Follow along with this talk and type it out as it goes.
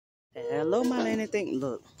Hello, my lady thing.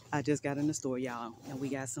 Look, I just got in the store, y'all, and we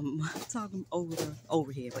got some talking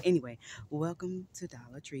over here. But anyway, welcome to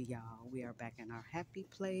Dollar Tree, y'all. We are back in our happy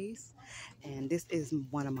place, and this is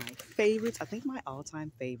one of my favorites. I think my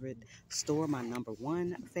all-time favorite store, my number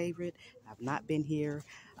one favorite. I've not been here.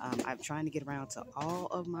 I'm trying to get around to all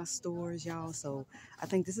of my stores, y'all. So I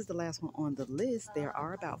think this is the last one on the list. There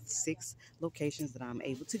are about 6 locations that I'm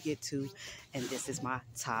able to get to, and this is my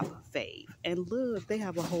top fave. And look, they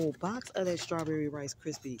have a whole box of that strawberry Rice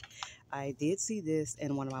Krispie. I did see this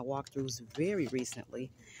in one of my walkthroughs very recently.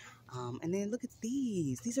 And then look at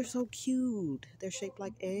these. These are so cute. They're shaped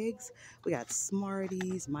like eggs. We got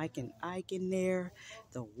Smarties, Mike and Ike in there,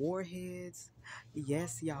 the Warheads.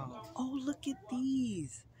 Yes, y'all. Oh, look at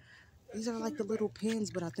these. These are like the little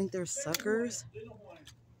pins, but I think they're suckers.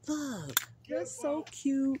 Look, that's so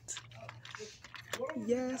cute.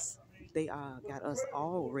 Yes, they got us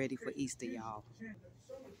all ready for Easter, y'all.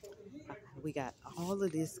 We got all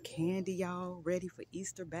of this candy, y'all, ready for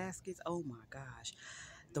Easter baskets. Oh my gosh.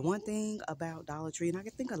 The one thing about Dollar Tree, and I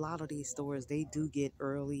think a lot of these stores, they do get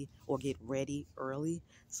early or get ready early.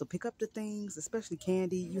 So pick up the things, especially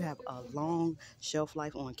candy. You have a long shelf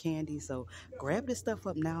life on candy. So grab this stuff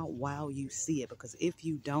up now while you see it, because if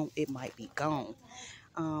you don't, it might be gone.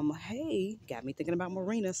 Hey, got me thinking about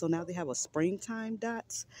Marina. So now they have a springtime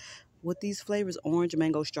dots with these flavors: orange,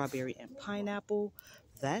 mango, strawberry, and pineapple.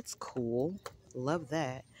 That's cool. Love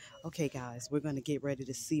that. Okay, guys, we're going to get ready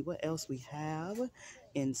to see what else we have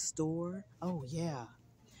in store. Oh, yeah.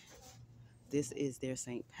 This is their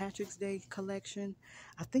St. Patrick's Day collection.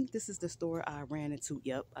 I think this is the store I ran into.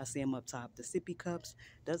 Yep, I see them up top. The sippy cups.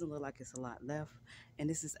 Doesn't look like it's a lot left. And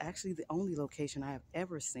this is actually the only location I have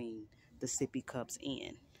ever seen the sippy cups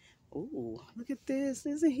in. Ooh, look at this.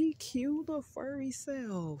 Isn't he cute? The furry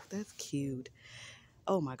self. That's cute.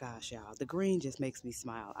 Oh my gosh, y'all. The green just makes me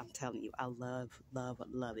smile. I'm telling you, I love, love,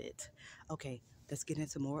 love it. Okay, let's get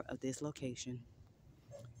into more of this location.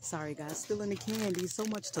 Sorry, guys. Still in the candy. So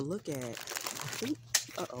much to look at. I think,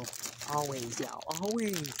 uh-oh. Always, y'all.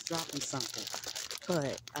 Always dropping something.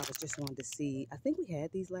 But I was just wanting to see. I think we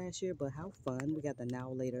had these last year, but how fun. We got the Now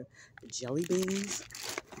Later jelly beans.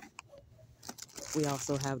 We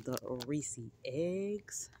also have the Reese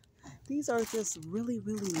eggs. These are just really,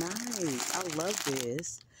 really nice. I love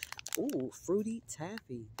this. Ooh, Fruity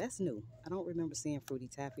Taffy. That's new. I don't remember seeing Fruity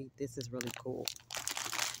Taffy. This is really cool.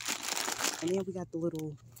 And then we got the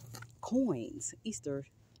little coins, Easter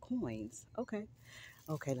coins. Okay.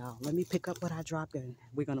 Okay, now let me pick up what I dropped and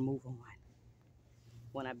we're going to move on.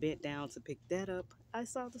 When I bent down to pick that up, I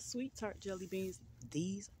saw the Sweet Tart jelly beans.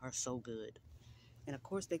 These are so good. And of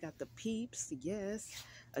course, they got the Peeps. Yes.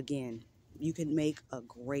 Again, you can make a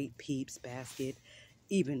great Peeps basket,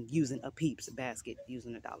 even using a Peeps basket,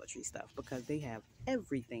 using the Dollar Tree stuff, because they have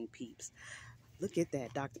everything Peeps. Look at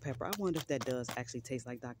that, Dr. Pepper. I wonder if that does actually taste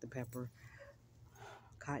like Dr. Pepper.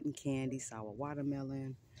 Cotton candy, sour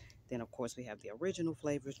watermelon. Then, of course, we have the original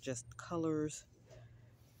flavors, just colors.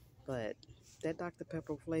 But that Dr.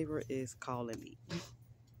 Pepper flavor is calling me.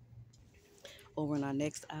 Over in our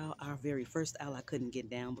next aisle, our very first aisle, I couldn't get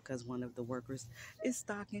down because one of the workers is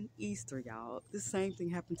stocking Easter, y'all. The same thing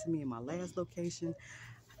happened to me in my last location.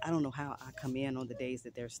 I don't know how I come in on the days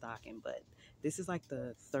that they're stocking, but this is like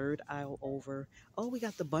the third aisle over. Oh, we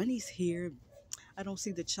got the bunnies here. I don't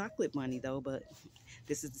see the chocolate bunny though, but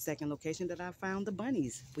this is the second location that I found the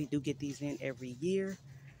bunnies. We do get these in every year.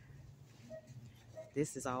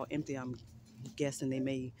 This is all empty. I'm guessing they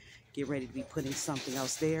may get ready to be putting something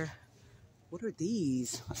else there. What are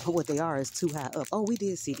these? What they are is too high up. Oh, we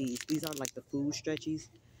did see these. These are like the food stretchies.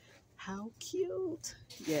 How cute.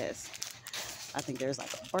 Yes. I think there's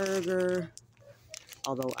like a burger.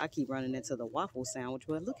 Although I keep running into the waffle sandwich.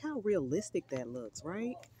 But look how realistic that looks,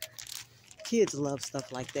 right? Kids love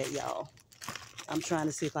stuff like that, y'all. I'm trying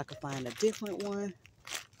to see if I can find a different one.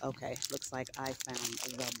 Okay, looks like I found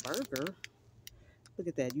the burger. Look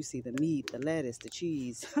at that. You see the meat, the lettuce, the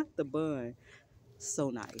cheese, the bun. So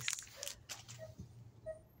nice.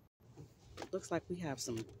 Looks like we have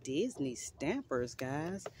some Disney stampers,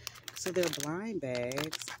 guys. So they're blind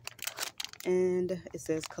bags. And it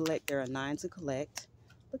says collect. There are 9 to collect.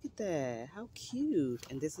 Look at that. How cute.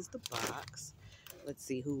 And this is the box. Let's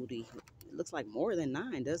see who the... It looks like more than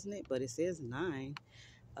 9, doesn't it? But it says 9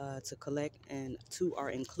 to collect, and 2 are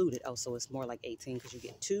included. Oh, so it's more like 18 because you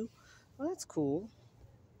get 2. Well, that's cool.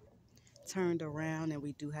 Turned around, and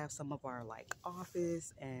we do have some of our like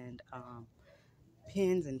office and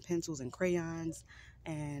pens and pencils and crayons,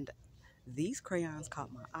 and these crayons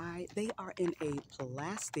caught my eye. They are in a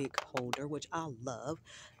plastic holder, which I love.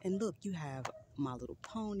 And look, you have My Little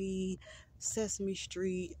Pony, Sesame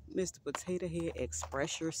Street, Mr. Potato Head,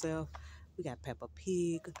 Express Yourself. We got Peppa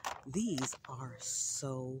Pig. These are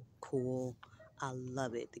so cool. I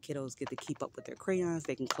love it. The kiddos get to keep up with their crayons.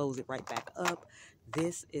 They can close it right back up.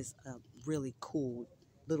 This is a really cool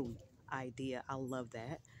little idea. I love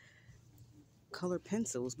that. Color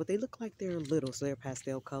pencils, but they look like they're little, so they're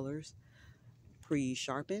pastel colors.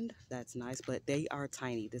 Pre-sharpened. That's nice, but they are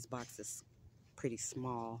tiny. This box is pretty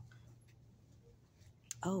small.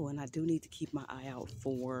 Oh, and I do need to keep my eye out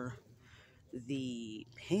for the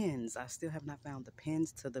pens. I still have not found the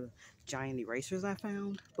pens to the giant erasers I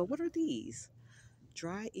found. But what are these?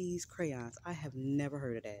 Dry Ease crayons. I have never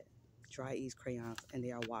heard of that. Dry Ease crayons, and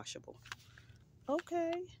they are washable.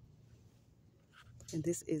 Okay. And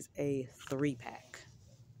this is a 3-pack.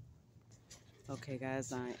 Okay,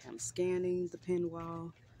 guys, I am scanning the pen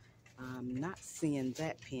wall. I'm not seeing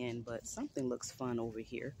that pen, but something looks fun over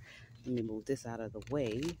here. Let me move this out of the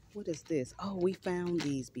way. What is this? Oh, we found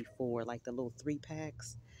these before, like the little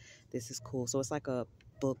 3-packs. This is cool. So it's like a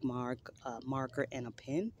bookmark, marker, and a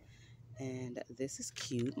pen. And this is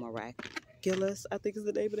cute. Miraculous, I think is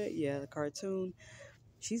the name of that. Yeah, the cartoon.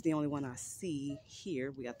 She's the only one I see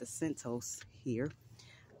here. We got the Centos here.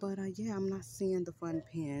 But yeah, I'm not seeing the fun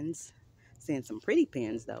pens. Seeing some pretty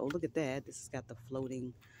pens, though. Look at that. This has got the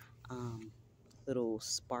floating little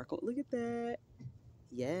sparkle. Look at that.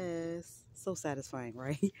 Yes. So satisfying,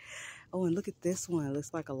 right? Oh, and look at this one. It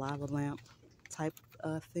looks like a lava lamp type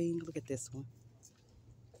thing. Look at this one.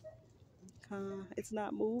 It's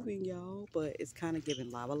not moving, y'all, but it's kind of giving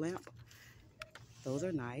lava lamp. Those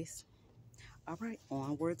are nice. All right,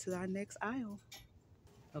 onward to our next aisle.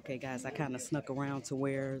 Okay, guys, I kind of snuck around to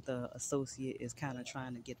where the associate is kind of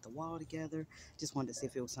trying to get the wall together. Just wanted to see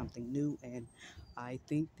if it was something new, and I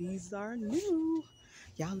think these are new.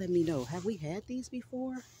 Y'all let me know. Have we had these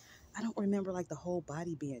before? I don't remember like the whole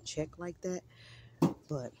body being checked like that.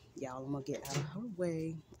 But y'all, I'm going to get out of her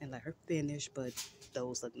way and let her finish, but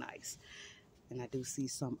those look nice. And I do see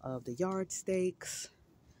some of the yardsticks.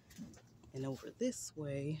 And over this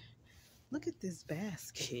way, look at this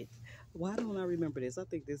basket. Why don't I remember this? I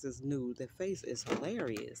think this is new. The face is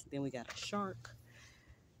hilarious. Then we got a shark.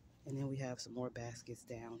 And then we have some more baskets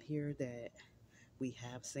down here that we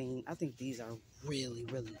have seen. I think these are really,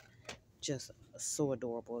 really just so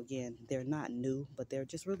adorable. Again, they're not new, but they're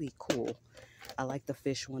just really cool. I like the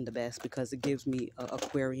fish one the best because it gives me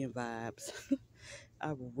aquarium vibes.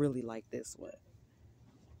 I really like this one.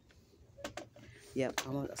 Yep,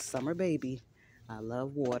 I'm a summer baby. I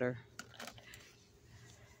love water.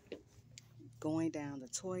 Going down the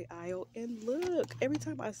toy aisle, and look, every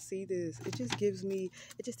time I see this, it just takes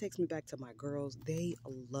me back to my girls. They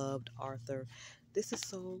loved Arthur. This is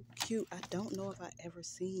so cute. I don't know if I ever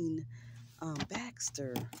seen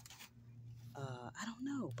Baxter. I don't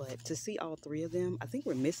know, but to see all three of them, I think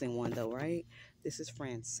we're missing one though, right? This is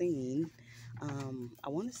Francine. I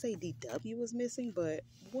want to say DW was missing, but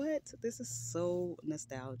what? This is so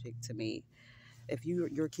nostalgic to me. If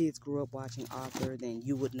your kids grew up watching Arthur, then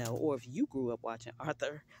you would know. Or if you grew up watching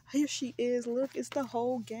Arthur, here she is. Look, it's the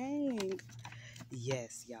whole gang.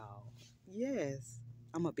 Yes, y'all. Yes.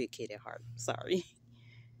 I'm a big kid at heart. Sorry.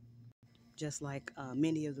 Just like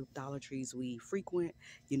many of the Dollar Trees we frequent,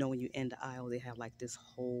 you know, when you end the aisle, they have like this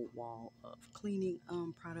whole wall of cleaning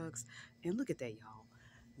products. And look at that, y'all.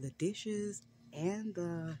 The dishes and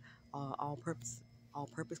the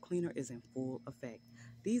all-purpose cleaner is in full effect.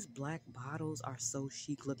 These black bottles are so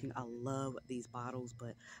chic looking. I love these bottles,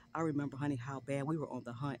 but I remember, honey, how bad we were on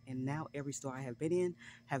the hunt, and now every store I have been in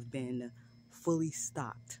have been fully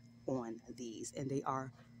stocked on these, and they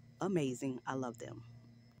are amazing. I love them.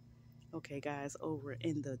 Okay, guys, over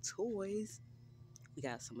in the toys, we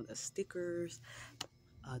got some of the stickers.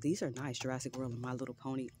 These are nice. Jurassic World and My Little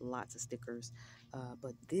Pony, lots of stickers.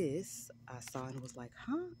 But this I saw and was like,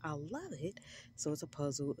 huh, I love it. So it's a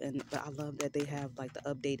puzzle, but I love that they have like the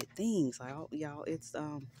updated things. Like, y'all, it's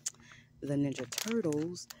the Ninja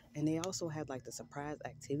Turtles, and they also have like the surprise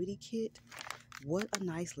activity kit. What a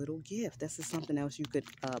nice little gift. This is something else you could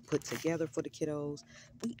put together for the kiddos.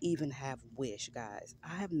 We even have Wish, guys.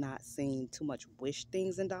 I have not seen too much Wish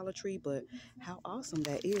things in Dollar Tree, but how awesome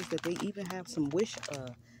that is that they even have some Wish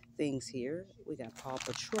things here. We got Paw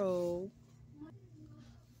Patrol.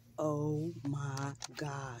 Oh my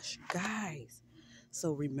gosh, guys.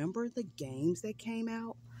 So remember the games that came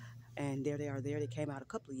out? And there they are there. They came out a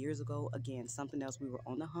couple of years ago. Again, something else we were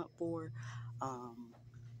on the hunt for.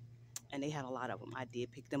 And they had a lot of them. I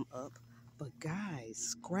did pick them up. But guys,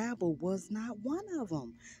 Scrabble was not one of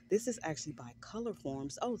them. This is actually by Color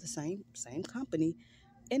Forms. Oh, the same company.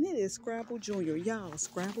 And it is Scrabble Junior. Y'all,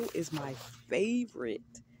 Scrabble is my favorite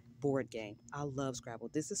board game. I love Scrabble.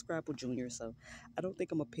 This is Scrabble Junior, so I don't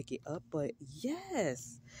think I'm gonna pick it up, but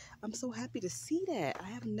yes, I'm so happy to see that. I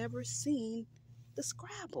have never seen the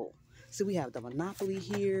Scrabble. So we have the Monopoly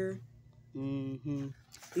here.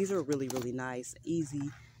 These are really, really nice, easy,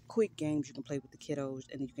 quick games you can play with the kiddos,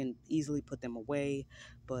 and you can easily put them away.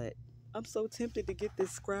 But I'm so tempted to get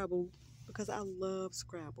this Scrabble because I love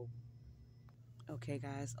Scrabble. Okay,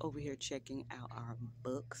 guys, over here checking out our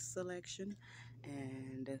book selection,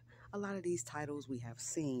 and a lot of these titles we have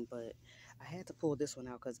seen, but I had to pull this one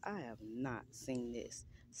out because I have not seen this.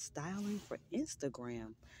 Styling for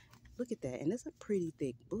Instagram. Look at that, and it's a pretty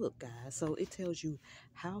thick book, guys. So it tells you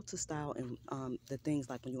how to style and the things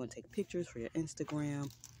like when you want to take pictures for your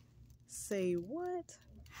Instagram. Say what?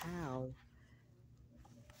 How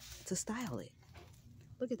to style it.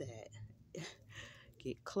 Look at that.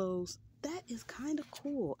 Get close. That is kind of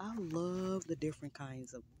cool. I love the different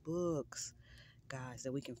kinds of books, guys,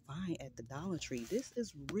 that we can find at the Dollar Tree. This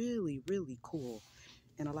is really, really cool.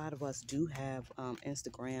 And a lot of us do have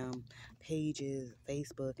Instagram pages,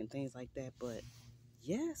 Facebook, and things like that. But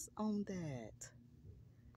yes, on that.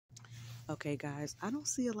 Okay, guys, I don't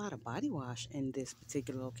see a lot of body wash in this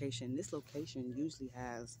particular location. This location usually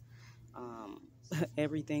has um,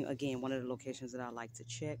 everything. Again, one of the locations that I like to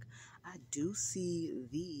check. I do see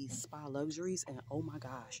these spa luxuries, and oh my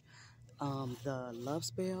gosh, the Love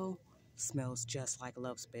Spell smells just like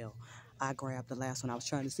Love Spell. I grabbed the last one. I was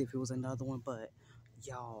trying to see if it was another one, but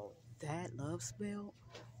y'all, that Love Spell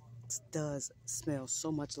does smell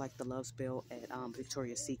so much like the Love Spell at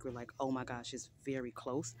Victoria's Secret. Like, oh my gosh, it's very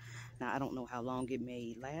close. Now, I don't know how long it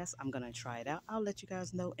may last. I'm going to try it out. I'll let you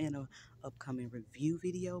guys know in a upcoming review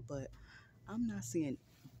video, but I'm not seeing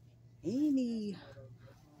any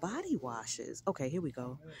body washes. Okay, here we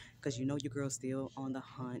go. Because you know your girl's still on the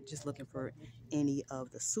hunt, just looking for any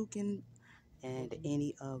of the Sukin and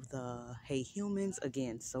any of the Hey Humans.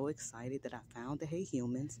 Again, so excited that I found the Hey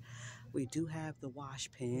Humans. We do have the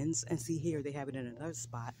wash pens, and see here they have it in another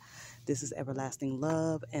spot. This is Everlasting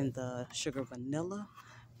Love and the Sugar Vanilla,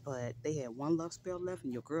 but they had one Love Spell left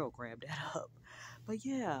and your girl grabbed that up. But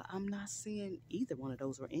yeah, I'm not seeing either one of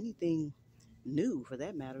those or anything new for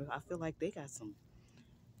that matter. I feel like they got some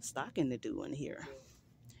stocking to do in here.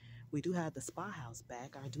 We do have the Spa House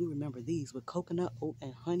back. I do remember these with coconut, oat,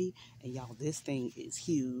 and honey. And y'all, this thing is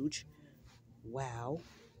huge. Wow.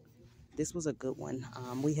 This was a good one.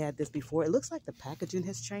 We had this before. It looks like the packaging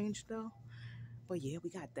has changed though. But yeah, we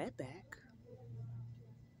got that back.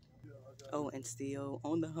 Oh, and still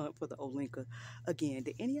on the hunt for the Olinka. Again,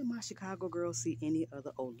 did any of my Chicago girls see any of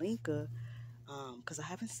the Olinka? Because I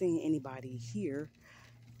haven't seen anybody here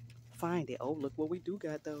find it. Oh, look what we do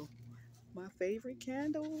got though. My favorite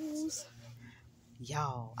candles.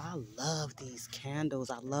 Y'all, I love these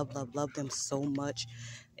candles. I love, love, love them so much.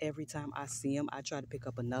 Every time I see them, I try to pick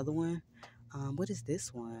up another one. What is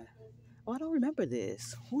this one? Oh, I don't remember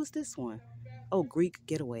this. Who is this one? Oh, Greek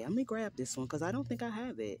Getaway. Let me grab this one because I don't think I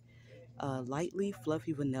have it. Lightly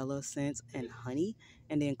fluffy vanilla scents and honey,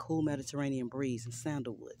 and then cool Mediterranean breeze and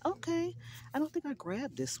sandalwood. Okay, I don't think I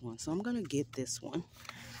grabbed this one, so I'm gonna get this one.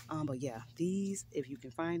 But yeah, these, if you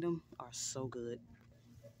can find them, are so good.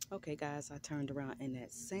 Okay, guys, I turned around in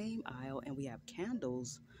that same aisle, and we have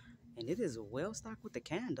candles, and it is well stocked with the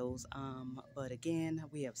candles. But again,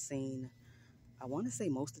 we have seen, I want to say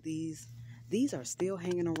most of these. These are still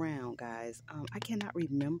hanging around, guys. I cannot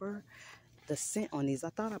remember the scent on these. I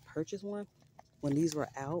thought I purchased one when these were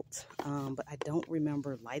out, but I don't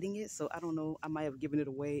remember lighting it, so I don't know. I might have given it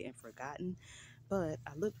away and forgotten. But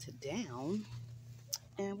I looked down,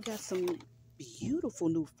 and we got some beautiful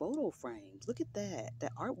new photo frames. Look at that.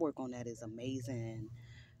 The artwork on that is amazing.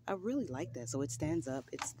 I really like that. So it stands up.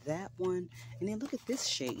 It's that one. And then look at this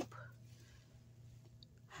shape.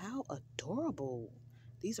 How adorable.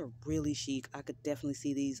 These are really chic. I could definitely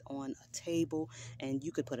see these on a table, and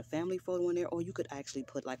you could put a family photo in there, or you could actually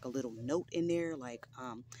put like a little note in there, like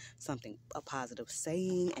something, a positive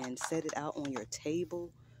saying, and set it out on your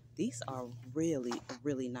table. These are really,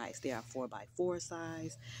 really nice. They are 4x4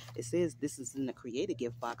 size. It says this is in the creative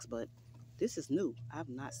gift box, but this is new. I've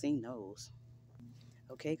not seen those.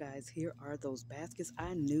 Okay, guys, here are those baskets.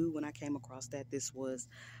 I knew when I came across that this was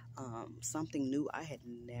something new I had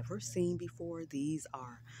never seen before. These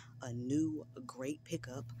are a new great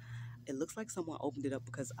pickup. It looks like someone opened it up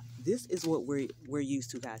because this is what we're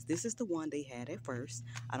used to, guys. This is the one they had at first.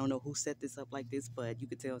 I don't know who set this up like this, but you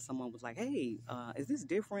could tell someone was like, hey, is this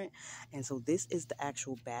different? And so this is the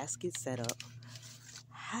actual basket setup.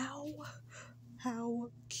 How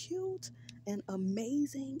cute and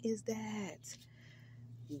amazing is that?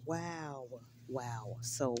 Wow.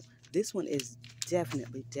 So This one is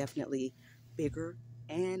definitely bigger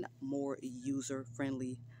and more user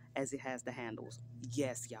friendly as it has the handles.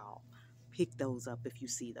 Yes, y'all, pick those up if you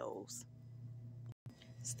see those.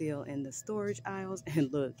 Still in the storage aisles.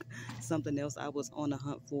 And look, something else I was on the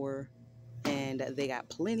hunt for, and they got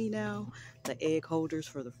plenty now. The egg holders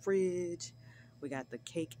for the fridge. We got the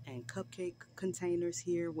cake and cupcake containers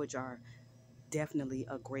here, which are definitely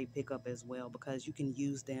a great pickup as well because you can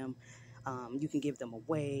use them. You can give them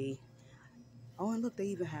away. Oh, and look, they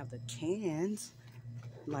even have the cans.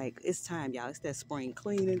 Like, it's time, y'all. It's that spring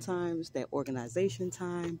cleaning time. It's that organization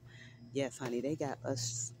time. Yes, honey, they got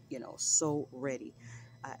us, so ready.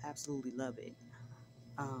 I absolutely love it.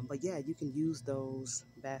 But yeah, you can use those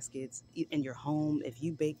baskets in your home if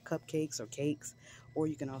you bake cupcakes or cakes, or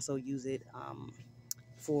you can also use it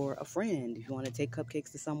for a friend. If you want to take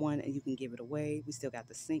cupcakes to someone and you can give it away. We still got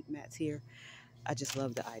the sink mats here. I just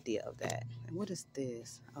love the idea of that. And what is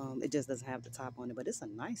this? It just doesn't have the top on it, but it's a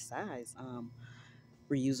nice size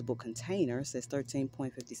reusable container. It says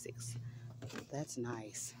 13.56. That's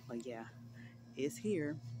nice. But yeah, it's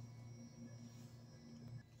here.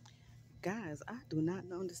 Guys, I do not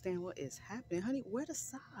understand what is happening. Honey, where the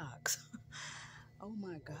socks? Oh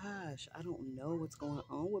my gosh, I don't know what's going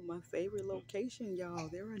on with my favorite location, y'all.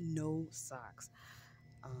 There are no socks.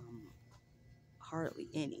 Um, Hardly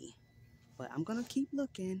any. But I'm gonna keep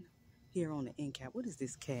looking here on the end cap. What is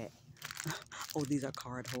this cat? Oh, these are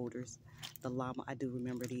card holders. The llama, I do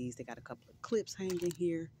remember these. They got a couple of clips hanging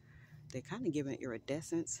here. They're kind of giving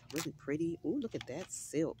iridescence. Really pretty. Ooh, look at that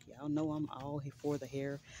silk. Y'all know I'm all here for the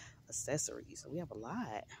hair accessories. We have a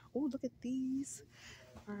lot. Ooh, look at these.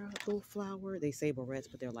 Little flower. They say barrettes,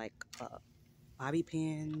 but they're like bobby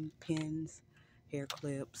pins, hair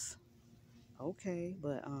clips. Okay,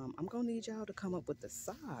 but I'm gonna need y'all to come up with the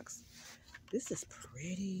socks. This is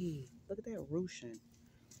pretty. Look at that ruching.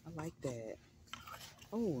 I like that.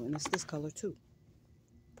 Oh, and it's this color too.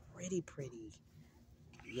 Pretty.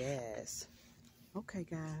 Yes. Okay,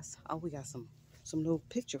 guys. Oh, we got some little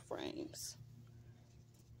picture frames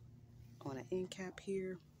on an end cap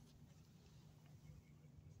here.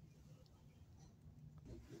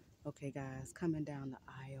 Okay, guys, coming down the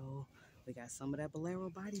aisle, we got some of that Bolero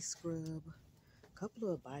body scrub. A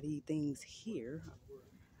couple of body things here.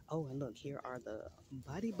 Oh, and look, here are the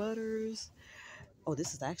body butters. Oh,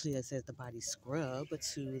 this is actually, it says the body scrub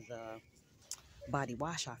to the body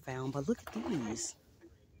wash I found. But look at these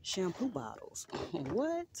shampoo bottles.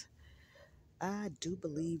 What? I do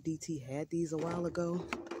believe DT had these a while ago,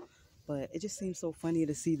 but it just seems so funny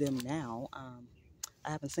to see them now.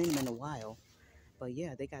 I haven't seen them in a while, but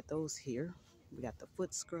yeah, they got those here. We got the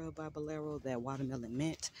foot scrub by Bolero, that watermelon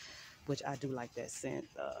mint, which I do like that scent.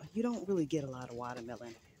 You don't really get a lot of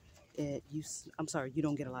watermelon. I'm sorry, you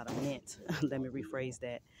don't get a lot of mint. Let me rephrase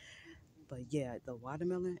that. But yeah, the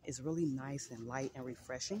watermelon is really nice and light and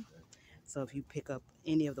refreshing. So if you pick up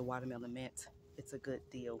any of the watermelon mint, it's a good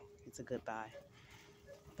deal. It's a good buy.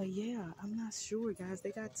 But yeah, I'm not sure, guys.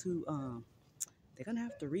 They're gonna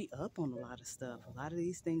have to re-up on a lot of stuff. A lot of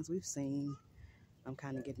these things we've seen. I'm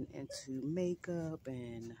kind of getting into makeup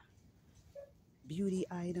and beauty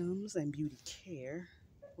items and beauty care.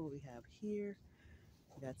 What we have here,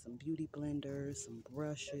 we got some beauty blenders, some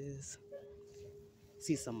brushes.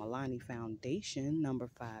 See some Milani foundation, number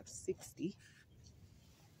 560.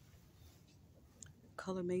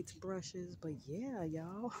 Color Mates brushes, but yeah,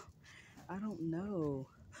 y'all, I don't know.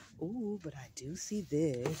 Ooh, but I do see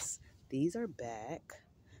this. These are back.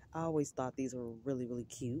 I always thought these were really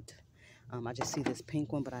cute. I just see this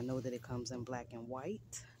pink one, but I know that it comes in black and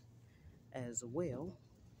white as well.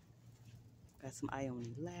 Got some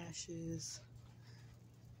Ione lashes.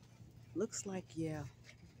 Looks like, yeah,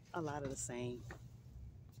 a lot of the same.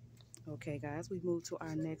 Okay, guys, we moved to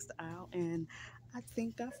our next aisle, and I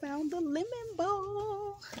think I found the lemon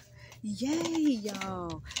bowl. Yay,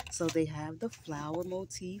 y'all. So they have the flower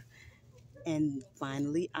motif, and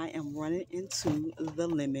finally I am running into the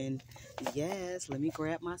lemon. Yes, let me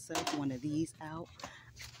grab myself one of these out.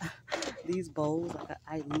 These bowls,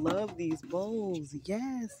 I love these bowls.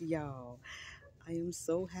 Yes, y'all. I am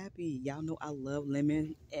so happy. Y'all know I love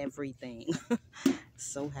lemon everything.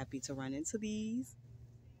 So happy to run into these.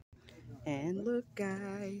 And look,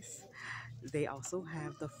 guys, they also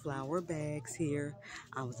have the flower bags here.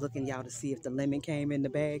 I was looking, y'all, to see if the lemon came in the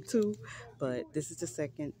bag too, but this is the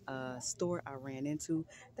second store I ran into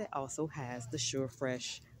that also has the Sure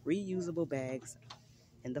Fresh reusable bags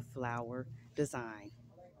in the flower design.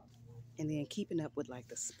 And then keeping up with like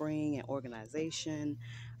the spring and organization,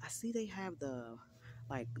 I see they have the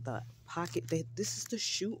pocket. This is the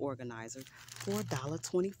shoe organizer for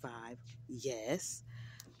 $1.25. Yes,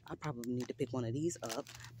 I probably need to pick one of these up.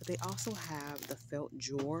 But they also have the felt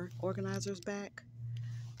drawer organizers back,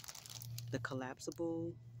 the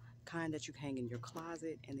collapsible kind that you hang in your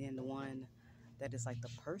closet, and then the one that is like the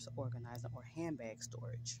purse organizer or handbag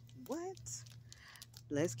storage. What?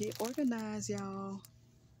 Let's get organized, y'all.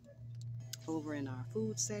 Over in our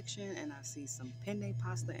food section, and I see some penne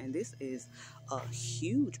pasta, and this is a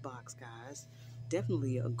huge box, guys.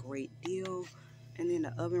 Definitely a great deal. And then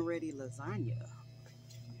the oven ready lasagna.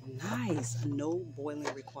 Nice. No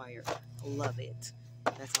boiling required. Love it.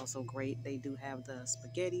 That's also great. They do have the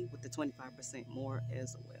spaghetti with the 25% more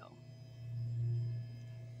as well.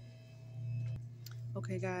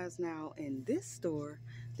 Okay, guys, now in this store,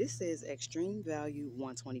 this says extreme value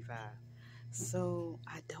 125. So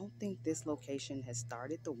I don't think this location has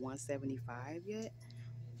started the 175 yet,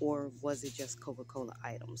 or was it just Coca-Cola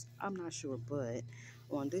items? I'm not sure, but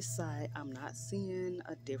on this side, I'm not seeing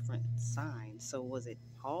a different sign. So was it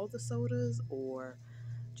all the sodas or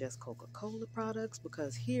just Coca-Cola products?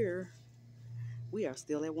 Because here we are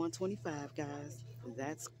still at 125, guys.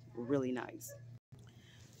 That's really nice.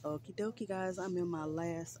 Okie dokie, guys, I'm in my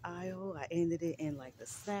last aisle. I ended it in like the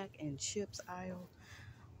snack and chips aisle.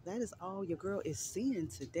 That is all your girl is seeing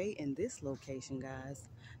today in this location, guys.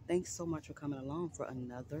 Thanks so much for coming along for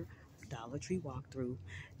another Dollar Tree walkthrough.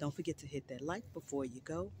 Don't forget to hit that like before you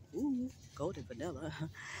go. Ooh, golden vanilla.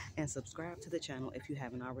 And subscribe to the channel if you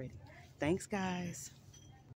haven't already. Thanks, guys.